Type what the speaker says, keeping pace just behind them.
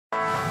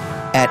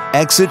At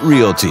Exit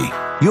Realty,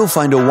 you'll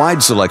find a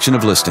wide selection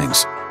of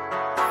listings.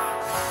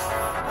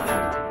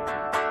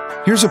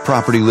 Here's a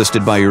property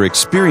listed by your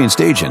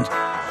experienced agent.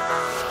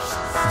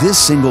 This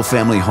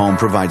single-family home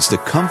provides the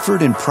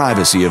comfort and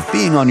privacy of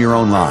being on your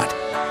own lot.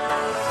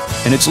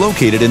 And it's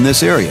located in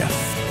this area.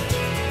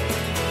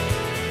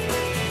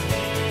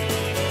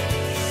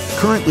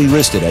 Currently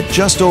listed at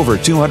just over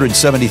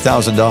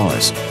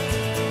 $270,000.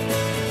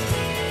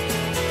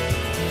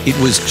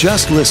 It was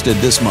just listed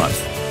this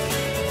month.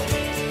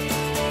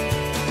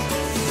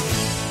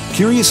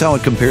 Curious how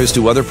it compares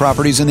to other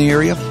properties in the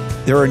area?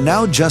 There are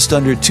now just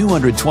under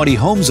 220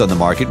 homes on the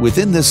market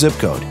within this zip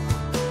code.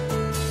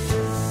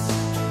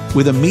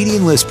 With a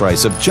median list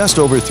price of just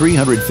over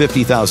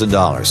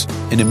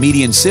 $350,000 and a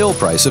median sale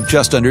price of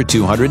just under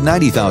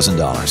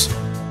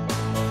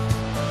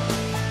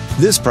 $290,000.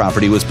 This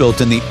property was built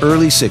in the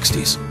early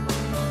 60s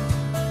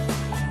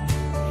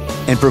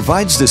and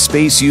provides the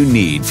space you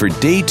need for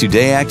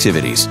day-to-day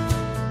activities.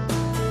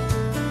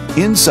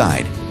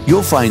 Inside,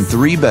 you'll find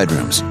 3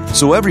 bedrooms,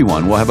 so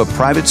everyone will have a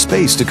private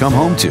space to come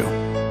home to,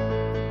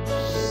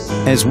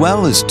 as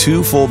well as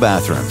 2 full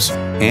bathrooms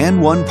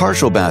and 1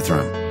 partial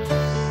bathroom.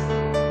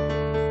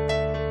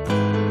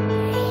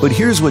 But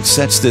here's what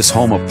sets this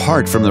home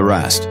apart from the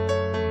rest.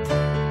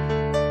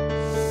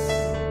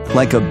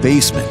 Like a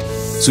basement,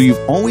 so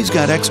you've always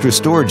got extra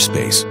storage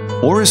space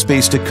or a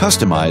space to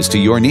customize to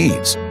your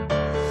needs.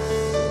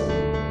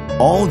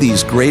 All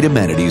these great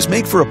amenities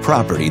make for a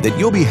property that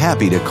you'll be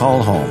happy to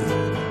call home.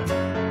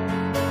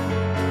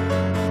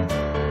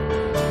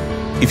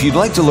 If you'd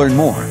like to learn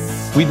more,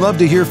 we'd love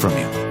to hear from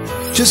you.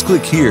 Just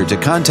click here to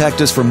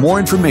contact us for more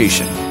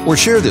information or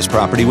share this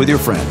property with your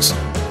friends.